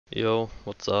Yo,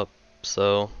 what's up?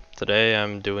 So today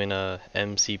I'm doing a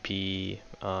MCPE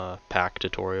pack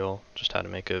tutorial, just how to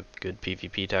make a good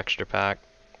PvP texture pack.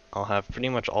 I'll have pretty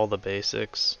much all the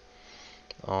basics.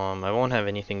 I won't have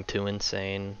anything too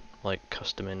insane like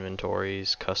custom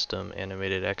inventories, custom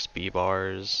animated XP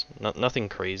bars, nothing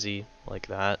crazy like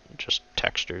that, just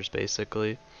textures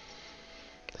basically.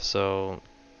 So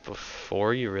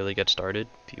before you really get started,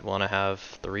 you want to have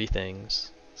three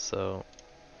things. So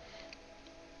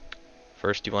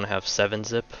first, you want to have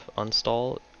 7-zip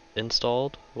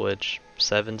installed, which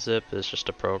 7-zip is just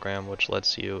a program which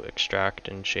lets you extract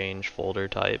and change folder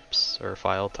types or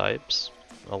file types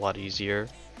a lot easier,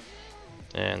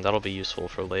 and that'll be useful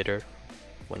for later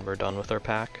when we're done with our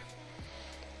pack.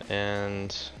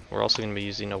 And we're also going to be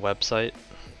using a website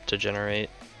to generate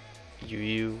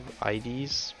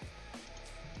UUIDs,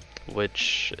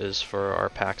 which is for our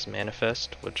pack's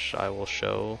manifest, which I will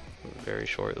show very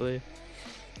shortly.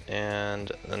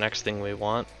 And the next thing we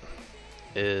want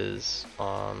is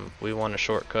we want a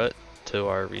shortcut to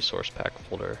our resource pack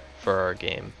folder for our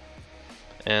game.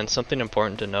 And something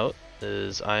important to note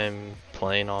is I'm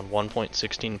playing on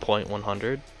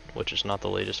 1.16.100, which is not the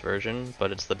latest version,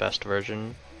 but it's the best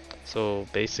version. So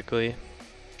basically,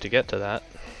 to get to that,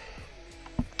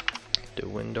 do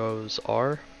Windows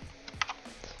R,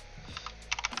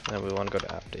 and we want to go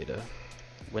to app data.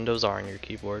 Windows R on your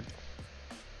keyboard.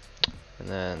 And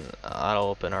then that'll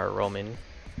open our roaming.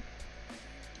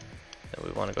 And we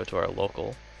want to go to our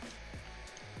local.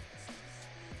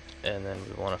 And then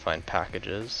we want to find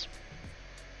packages.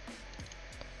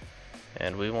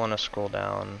 And we want to scroll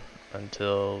down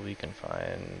until we can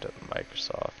find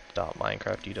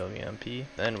Microsoft.Minecraft UWMP.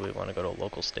 Then we want to go to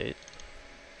local state.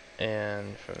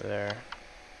 And from there,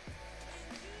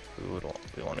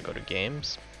 we want to go to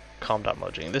games.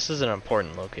 com.mojang. This is an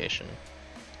important location.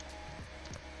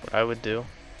 What I would do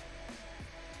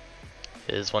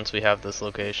is once we have this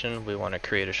location, we want to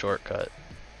create a shortcut,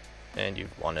 and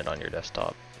you'd want it on your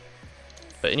desktop.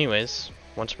 But anyways,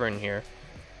 once we're in here,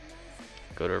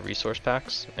 go to resource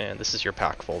packs, and this is your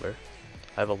pack folder.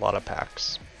 I have a lot of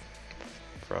packs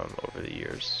from over the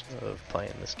years of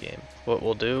playing this game. What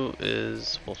we'll do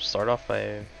is we'll start off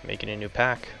by making a new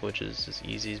pack, which is as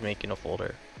easy as making a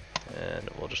folder, and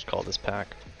we'll just call this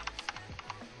pack.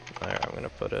 Alright, I'm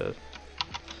gonna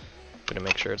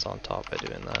make sure it's on top by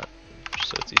doing that, just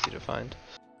so it's easy to find.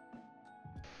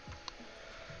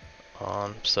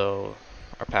 So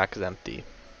our pack is empty.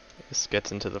 This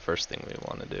gets into the first thing we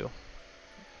want to do,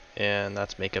 and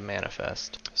that's make a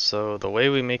manifest. So the way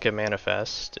we make a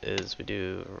manifest is we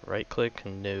do right click,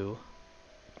 new,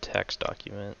 text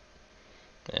document,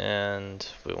 and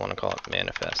we want to call it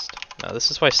manifest. Now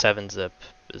this is why 7-zip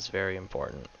is very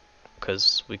important,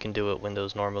 because we can do what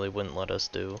Windows normally wouldn't let us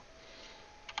do.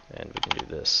 And we can do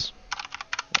this.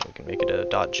 And we can make it a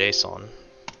 .json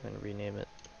and rename it.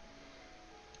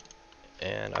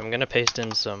 And I'm gonna paste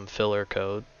in some filler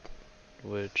code,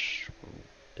 which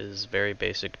is very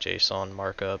basic JSON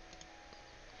markup.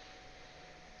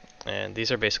 And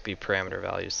these are basically parameter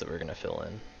values that we're gonna fill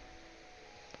in.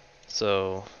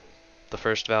 So the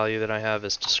first value that I have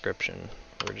is description.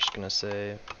 We're just gonna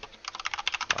say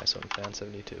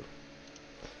MySoundFan72.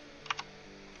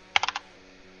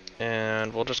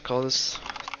 And we'll just call this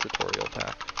tutorial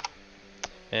pack.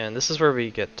 And this is where we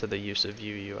get to the use of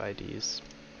UUIDs.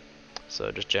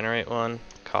 So just generate one,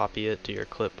 copy it to your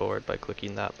clipboard by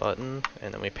clicking that button,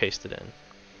 and then we paste it in.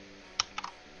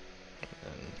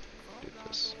 And do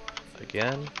this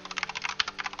again.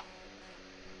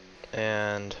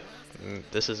 And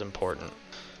this is important.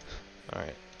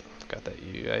 Alright, got that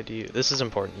UUID. This is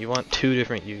important. You want 2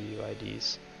 different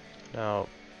UUIDs. Now,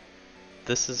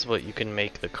 this is what you can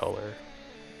make the color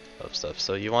of stuff.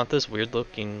 So you want this weird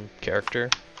looking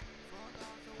character.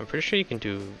 I'm pretty sure you can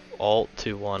do Alt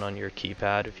 2-1 on your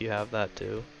keypad if you have that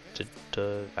too,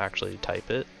 to actually type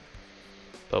it.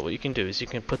 But what you can do is you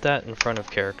can put that in front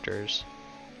of characters,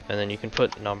 and then you can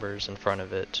put numbers in front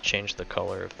of it to change the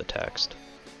color of the text.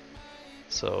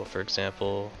 So for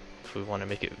example, if we want to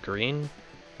make it green,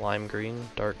 lime green,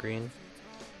 dark green,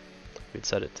 we'd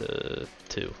set it to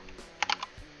 2.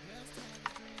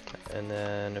 And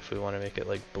then if we want to make it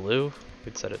like blue,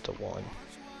 we'd set it to 1.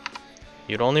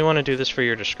 You'd only want to do this for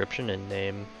your description and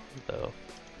name, though.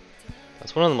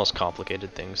 That's one of the most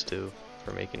complicated things too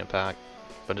for making a pack,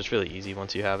 but it's really easy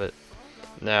once you have it.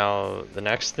 Now the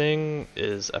next thing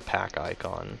is a pack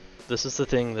icon. This is the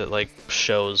thing that like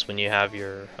shows when you have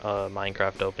your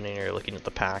Minecraft opening or you're looking at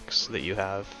the packs that you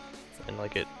have, and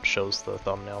like it shows the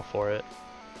thumbnail for it.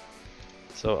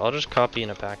 So I'll just copy in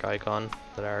a pack icon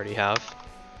that I already have.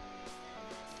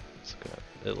 Just gonna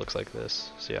it looks like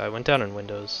this. So yeah, I went down in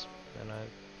Windows and I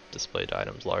displayed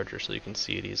items larger so you can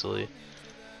see it easily.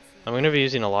 I'm going to be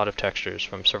using a lot of textures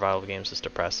from Survival Games is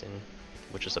Depressing,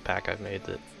 which is a pack I've made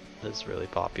that is really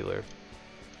popular.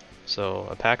 So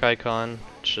a pack icon,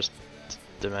 it's just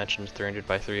dimensions 300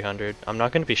 by 300. I'm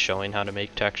not going to be showing how to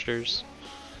make textures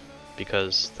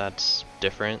because that's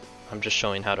different. I'm just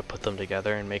showing how to put them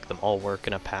together and make them all work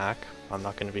in a pack. I'm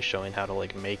not going to be showing how to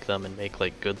like make them and make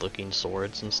like good looking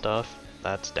swords and stuff.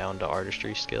 That's down to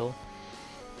artistry skill.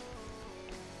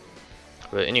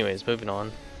 But anyways, moving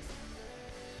on.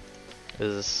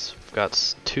 I've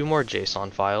got 2 more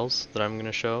JSON files that I'm going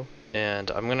to show, and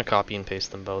I'm going to copy and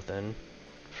paste them both in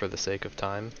for the sake of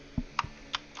time.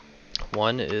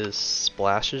 One is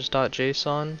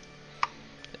splashes.json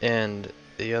and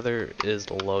the other is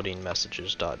loading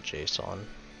messages.json.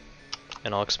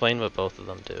 And I'll explain what both of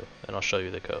them do, and I'll show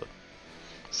you the code.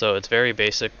 So it's very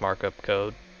basic markup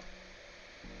code,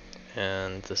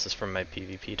 and this is from my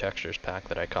PvP textures pack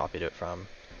that I copied it from.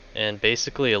 And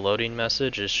basically a loading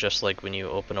message is just like when you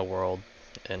open a world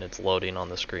and it's loading on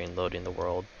the screen, loading the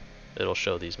world, it'll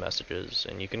show these messages,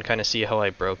 and you can kind of see how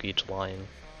I broke each line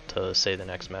to say the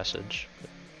next message.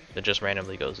 It just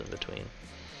randomly goes in between.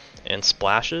 And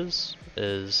splashes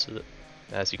is,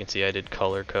 as you can see, I did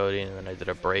color coding and then I did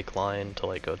a break line to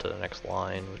like go to the next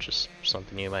line, which is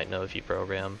something you might know if you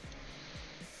program.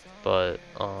 But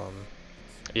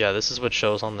yeah, this is what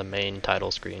shows on the main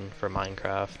title screen for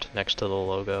Minecraft next to the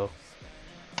logo.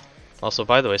 Also,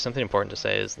 by the way, something important to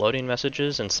say is loading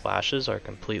messages and splashes are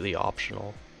completely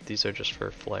optional. These are just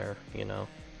for flair, you know.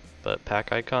 But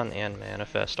pack icon and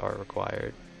manifest are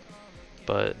required.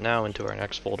 But now into our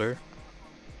next folder,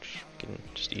 which we can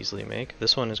just easily make.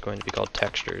 This one is going to be called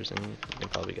textures, and you can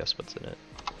probably guess what's in it.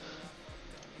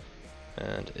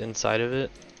 And inside of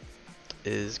it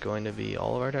is going to be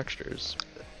all of our textures.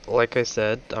 Like I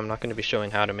said, I'm not going to be showing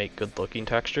how to make good looking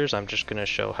textures, I'm just going to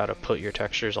show how to put your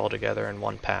textures all together in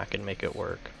one pack and make it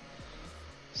work.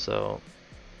 So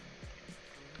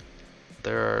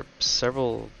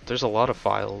there's a lot of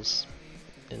files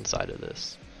inside of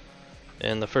this.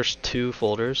 And the first 2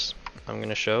 folders I'm going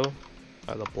to show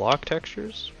are the block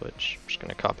textures, which I'm just going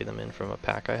to copy them in from a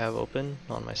pack I have open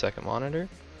on my second monitor.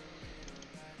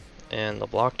 And the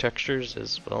block textures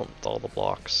is, well, it's all the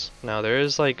blocks. Now there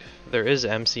is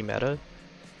MC meta,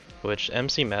 which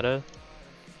MC meta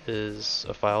is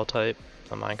a file type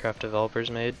a Minecraft developers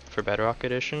made for Bedrock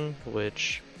Edition,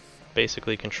 which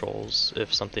basically controls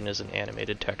if something is an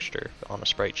animated texture on a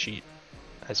sprite sheet,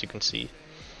 as you can see.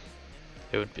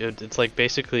 It's like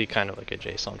basically kind of like a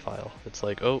JSON file. It's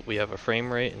like, oh, we have a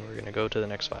frame rate and we're gonna go to the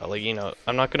next file. Like, you know,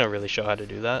 I'm not gonna really show how to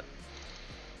do that.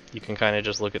 You can kind of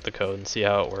just look at the code and see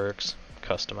how it works,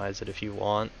 customize it if you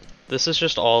want. This is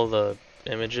just all the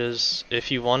images.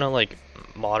 If you want to like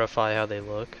modify how they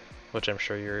look, which I'm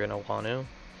sure you're gonna want to,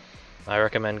 I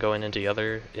recommend going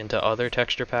into other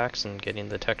texture packs and getting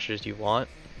the textures you want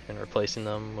and replacing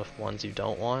them with ones you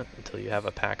don't want until you have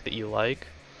a pack that you like.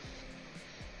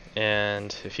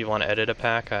 And if you want to edit a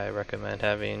pack, I recommend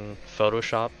having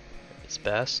Photoshop. It's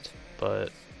best, but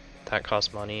that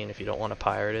costs money, and if you don't want to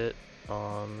pirate it,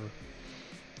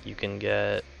 you can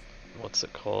get, what's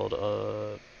it called,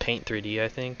 Paint 3D I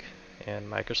think, and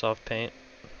Microsoft Paint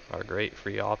are great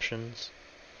free options.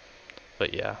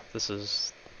 But yeah, this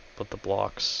is what the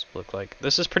blocks look like.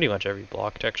 This is pretty much every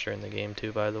block texture in the game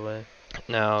too, by the way.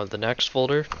 Now the next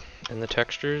folder in the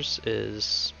textures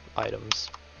is items,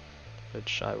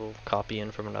 which I will copy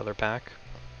in from another pack.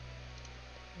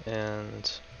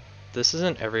 And this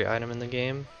isn't every item in the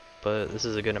game, but this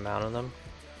is a good amount of them.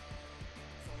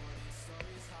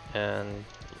 And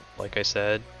like I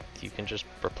said, you can just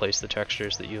replace the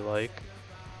textures that you like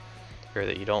or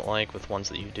that you don't like with ones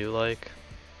that you do like.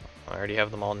 I already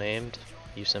have them all named.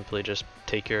 You simply just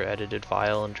take your edited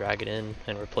file and drag it in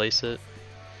and replace it.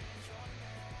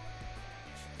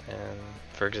 And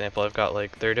for example, I've got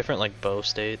like, there are different like bow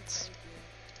states.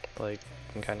 Like,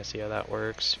 you can kind of see how that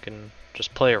works. You can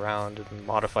just play around and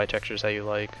modify textures how you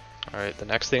like. Alright, the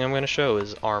next thing I'm going to show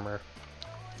is armor.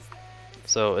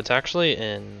 So it's actually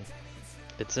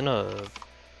it's in a,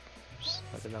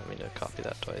 I did not mean to copy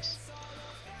that twice.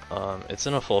 It's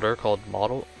in a folder called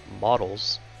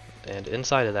models, and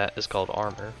inside of that is called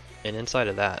armor, and inside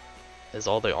of that is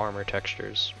all the armor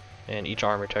textures, and each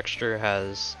armor texture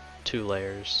has 2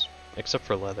 layers, except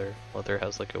for leather. Leather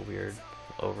has like a weird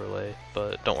overlay,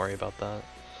 but don't worry about that.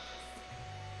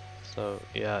 So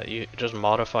yeah, you just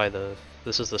modify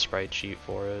this is the sprite sheet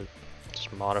for it.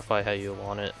 Just modify how you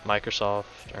want it.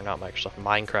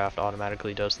 Minecraft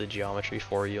automatically does the geometry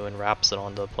for you and wraps it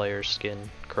on the player's skin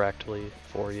correctly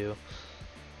for you.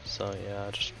 So yeah,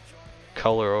 just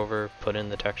color over, put in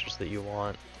the textures that you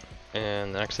want.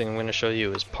 And the next thing I'm going to show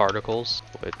you is particles,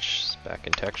 which is back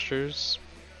in textures.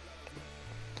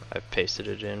 I've pasted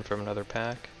it in from another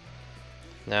pack.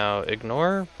 Now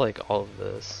ignore like all of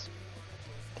this.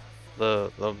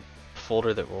 The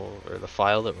folder that or the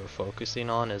file that we're focusing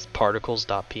on is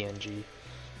particles.png,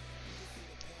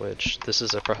 which this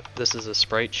is a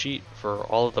sprite sheet for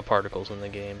all of the particles in the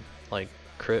game, like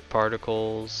crit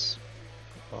particles,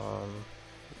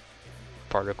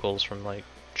 particles from like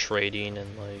trading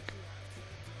and like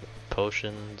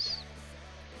potions.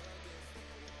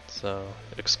 So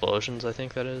explosions, I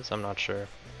think that is. I'm not sure.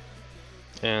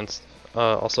 And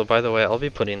also, by the way, I'll be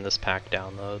putting this pack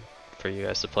download for you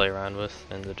guys to play around with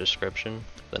in the description.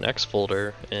 The next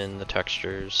folder in the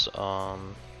textures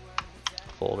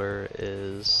folder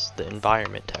is the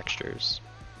environment textures.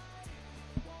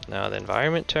 Now the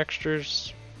environment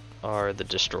textures are the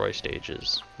destroy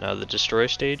stages. Now the destroy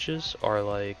stages are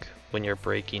like when you're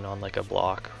breaking on like a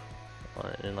block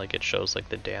and like it shows like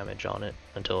the damage on it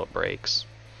until it breaks.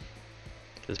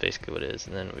 Is basically what it is.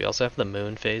 And then we also have the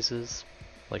moon phases,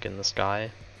 like in the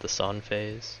sky, the sun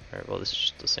phase, or well, this is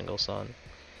just a single sun.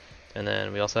 And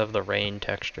then we also have the rain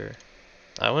texture.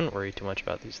 I wouldn't worry too much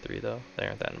about these three though, they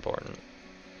aren't that important.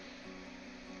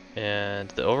 And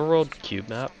the overworld cube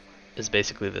map is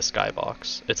basically the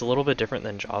skybox. It's a little bit different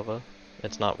than Java.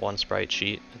 It's not one sprite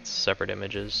sheet, it's separate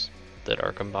images that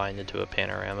are combined into a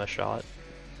panorama shot.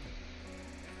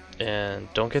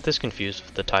 And don't get this confused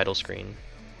with the title screen.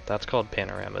 That's called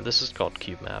panorama. This is called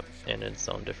cube map in its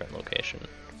own different location.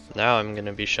 Now I'm going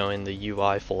to be showing the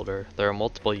UI folder. There are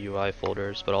multiple UI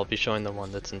folders, but I'll be showing the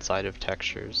one that's inside of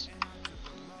textures.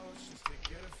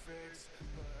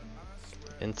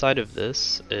 Inside of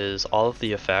this is all of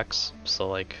the effects. So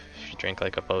like if you drink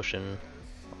like a potion,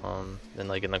 then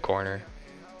like in the corner,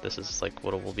 this is like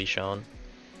what it will be shown.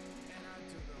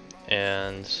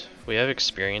 And we have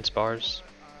experience bars.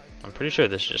 I'm pretty sure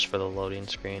this is just for the loading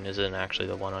screen, isn't actually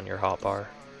the one on your hotbar.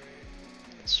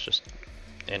 It's just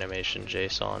animation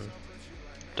JSON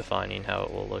defining how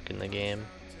it will look in the game.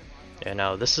 And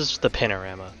now this is the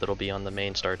panorama that'll be on the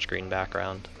main start screen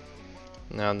background.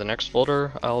 Now the next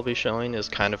folder I'll be showing is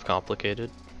kind of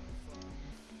complicated,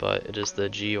 but it is the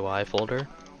GUI folder,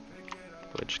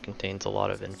 which contains a lot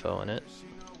of info in it.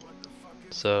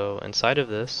 So inside of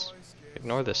this,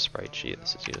 ignore this sprite sheet,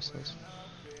 this is useless.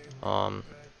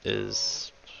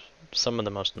 Is some of the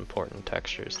most important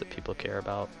textures that people care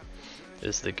about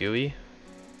is the GUI,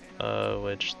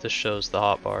 which this shows the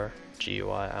hotbar,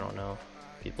 GUI, I don't know,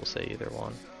 people say either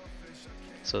one.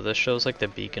 So this shows like the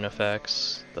beacon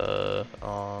effects, the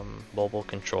mobile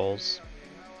controls,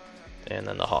 and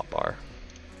then the hotbar.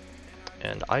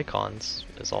 And icons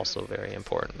is also very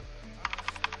important.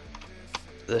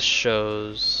 This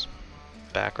shows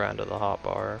background of the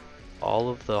hotbar, all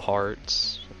of the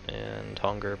hearts and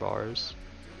hunger bars,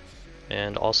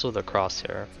 and also the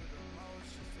crosshair.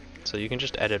 So you can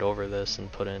just edit over this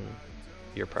and put in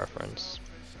your preference.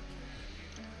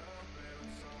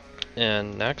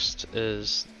 And next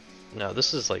is, now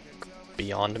this is like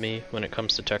beyond me when it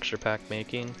comes to texture pack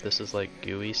making. This is like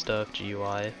GUI stuff,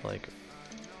 GUI, like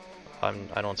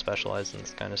I don't specialize in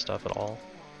this kind of stuff at all.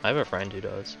 I have a friend who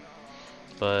does.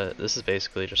 But this is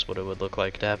basically just what it would look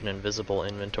like to have an invisible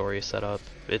inventory set up.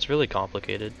 It's really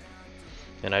complicated,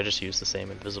 and I just use the same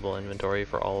invisible inventory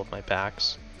for all of my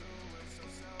packs.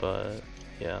 But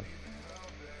yeah.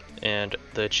 And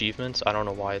the achievements, I don't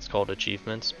know why it's called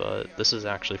achievements, but this is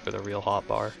actually for the real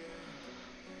hotbar.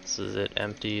 This is it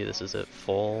empty, this is it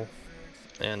full.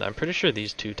 And I'm pretty sure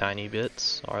these two tiny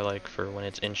bits are like for when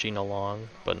it's inching along,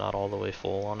 but not all the way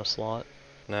full on a slot.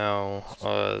 Now,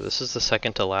 this is the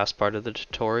second to last part of the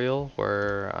tutorial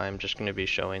where I'm just going to be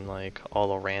showing like all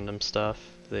the random stuff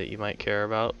that you might care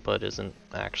about but isn't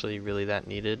actually really that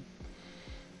needed.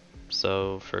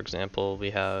 So for example,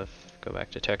 we have, go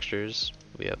back to textures,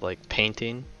 we have like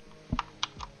painting,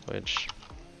 which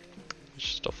is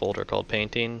just a folder called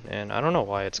painting, and I don't know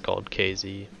why it's called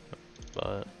KZ,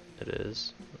 but it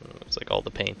is. It's like all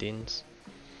the paintings.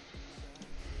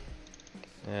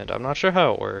 And I'm not sure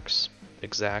how it works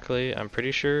exactly. I'm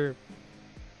pretty sure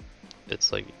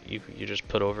it's like you just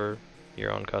put over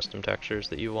your own custom textures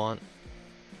that you want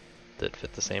that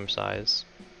fit the same size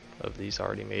of these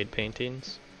already made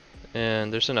paintings.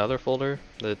 And there's another folder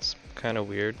that's kind of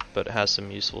weird but has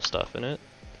some useful stuff in it,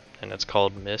 and it's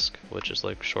called Misc, which is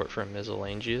like short for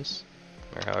miscellaneous,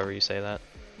 or however you say that.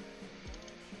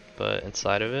 But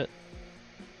inside of it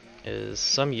is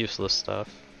some useless stuff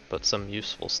but some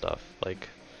useful stuff, like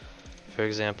for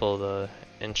example the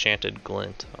enchanted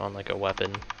glint on like a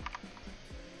weapon.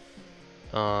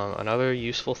 Another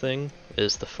useful thing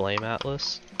is the Flame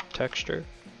Atlas texture,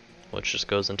 which just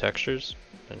goes in textures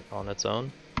on its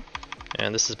own.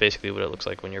 And this is basically what it looks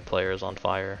like when your player is on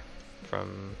fire,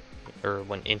 or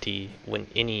when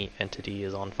any entity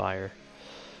is on fire.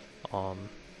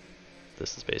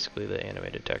 This is basically the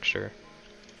animated texture.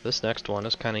 This next one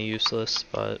is kind of useless,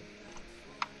 but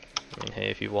I mean, hey,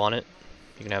 if you want it,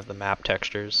 you can have the map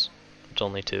textures. It's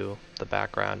only two, the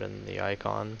background and the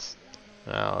icons.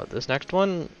 Now, this next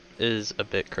one is a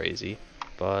bit crazy,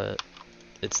 but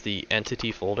it's the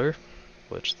entity folder,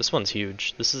 which this one's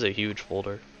huge. This is a huge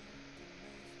folder.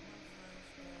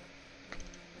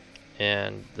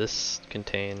 And this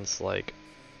contains like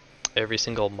every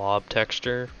single mob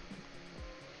texture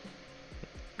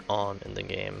in the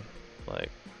game, like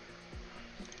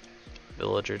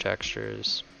villager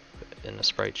textures in a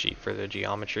sprite sheet for the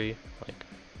geometry, like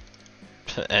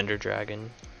Ender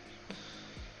Dragon.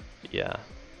 Yeah.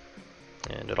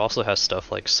 And it also has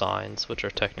stuff like signs, which are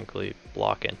technically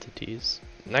block entities.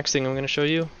 Next thing I'm going to show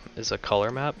you is a color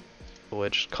map,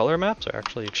 which color maps are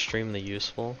actually extremely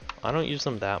useful. I don't use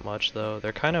them that much though.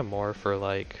 They're kind of more for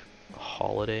like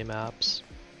holiday maps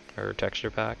or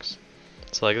texture packs.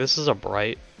 So like this is a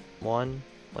bright one,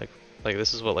 like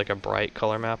this is what like a bright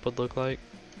color map would look like.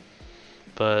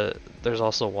 But there's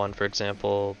also one, for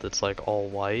example, that's like all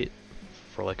white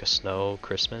for like a snow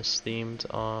Christmas themed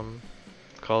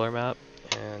color map.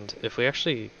 And if we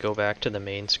actually go back to the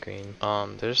main screen,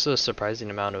 there's a surprising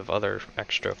amount of other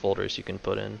extra folders you can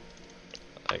put in.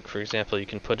 Like for example, you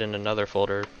can put in another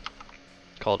folder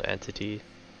called Entity,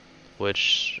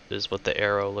 which is what the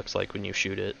arrow looks like when you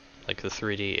shoot it, like the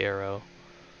 3D arrow.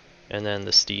 And then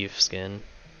the Steve skin,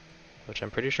 which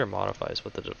I'm pretty sure modifies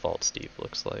what the default Steve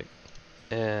looks like.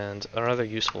 And another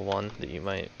useful one that you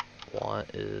might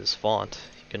want is font.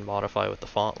 You can modify what the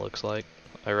font looks like.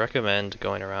 I recommend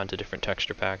going around to different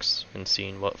texture packs and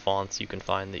seeing what fonts you can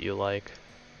find that you like,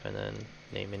 and then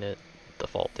naming it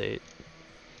default date.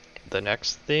 The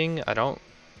next thing,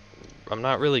 I'm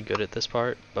not really good at this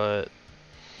part, but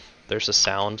there's a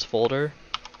sounds folder,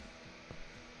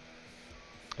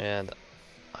 and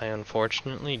I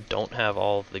unfortunately don't have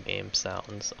all of the game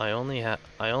sounds. I only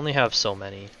have so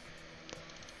many.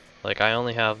 Like I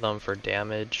only have them for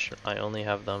damage. I only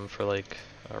have them for like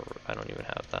I don't even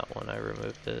have that one. I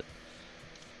removed it.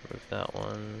 Remove that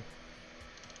one.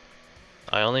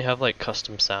 I only have like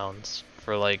custom sounds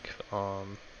for like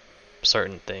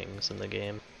certain things in the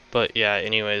game. But yeah,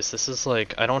 anyways, this is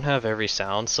like I don't have every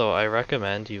sound, so I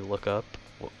recommend you look up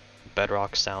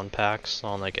Bedrock sound packs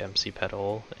on like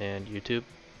MCPE and YouTube.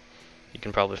 You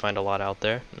can probably find a lot out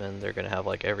there, and they're gonna have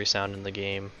like every sound in the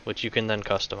game, which you can then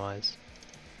customize.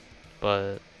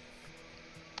 But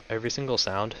every single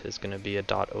sound is gonna be a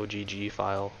 .ogg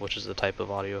file, which is the type of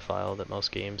audio file that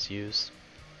most games use.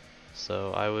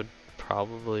 So I would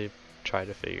probably try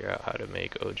to figure out how to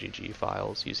make OGG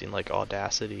files using like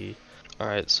Audacity.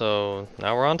 Alright, so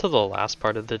now we're on to the last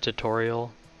part of the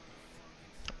tutorial,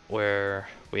 where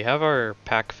we have our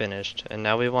pack finished, and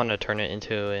now we want to turn it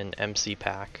into an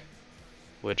mcpack,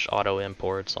 which auto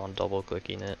imports on double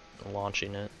clicking it and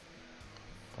launching it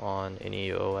on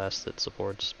any OS that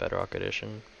supports Bedrock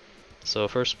Edition. So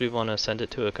first we want to send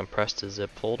it to a compressed to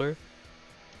zip folder.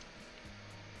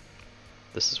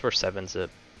 This is where 7-zip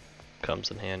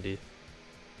comes in handy.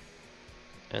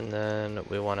 And then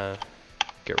we want to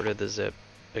get rid of the zip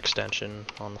extension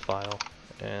on the file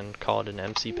and call it an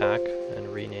mcpack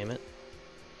and rename it.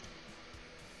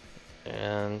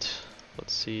 And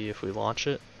let's see if we launch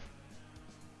it.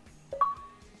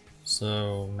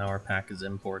 So now our pack is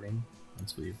importing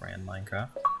once we've ran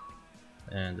Minecraft,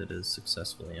 and it is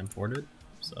successfully imported.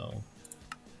 So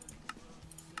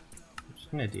I'm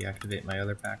just going to deactivate my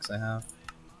other packs I have.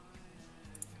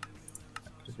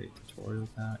 Activate tutorial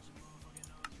pack.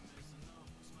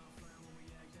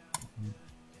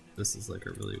 This is like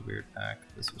a really weird pack.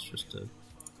 This was just to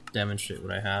demonstrate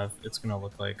what I have. It's going to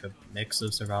look like a mix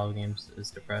of survival games that is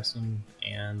depressing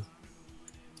and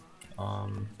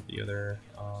the other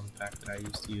pack that I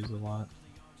used to use a lot,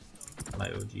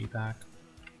 my OG pack.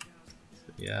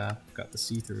 So yeah, got the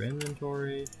see-through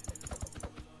inventory,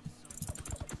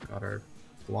 got our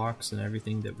blocks and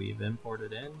everything that we've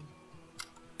imported in.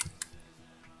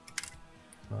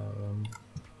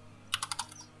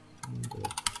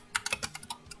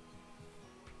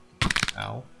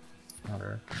 Ow. Got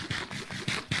our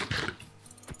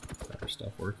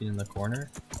stuff working in the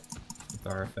corner with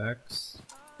our effects.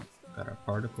 Got our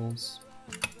particles.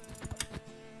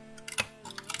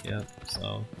 Yep,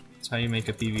 so that's how you make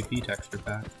a PvP texture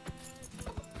pack.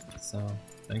 So,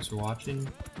 thanks for watching.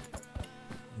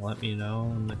 Let me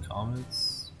know in the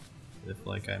comments if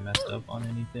like I messed up on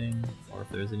anything, or if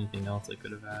there's anything else I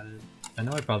could have added. I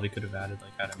know I probably could have added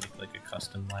like how to make like a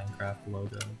custom Minecraft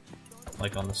logo,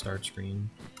 like on the start screen.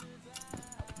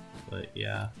 But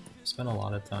yeah, I spent a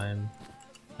lot of time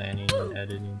planning and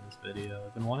editing this video.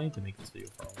 I've been wanting to make this video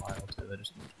for a while too, I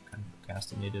just kind of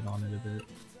procrastinated on it a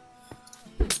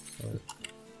bit. But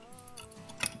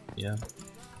yeah,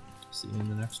 see you in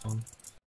the next one.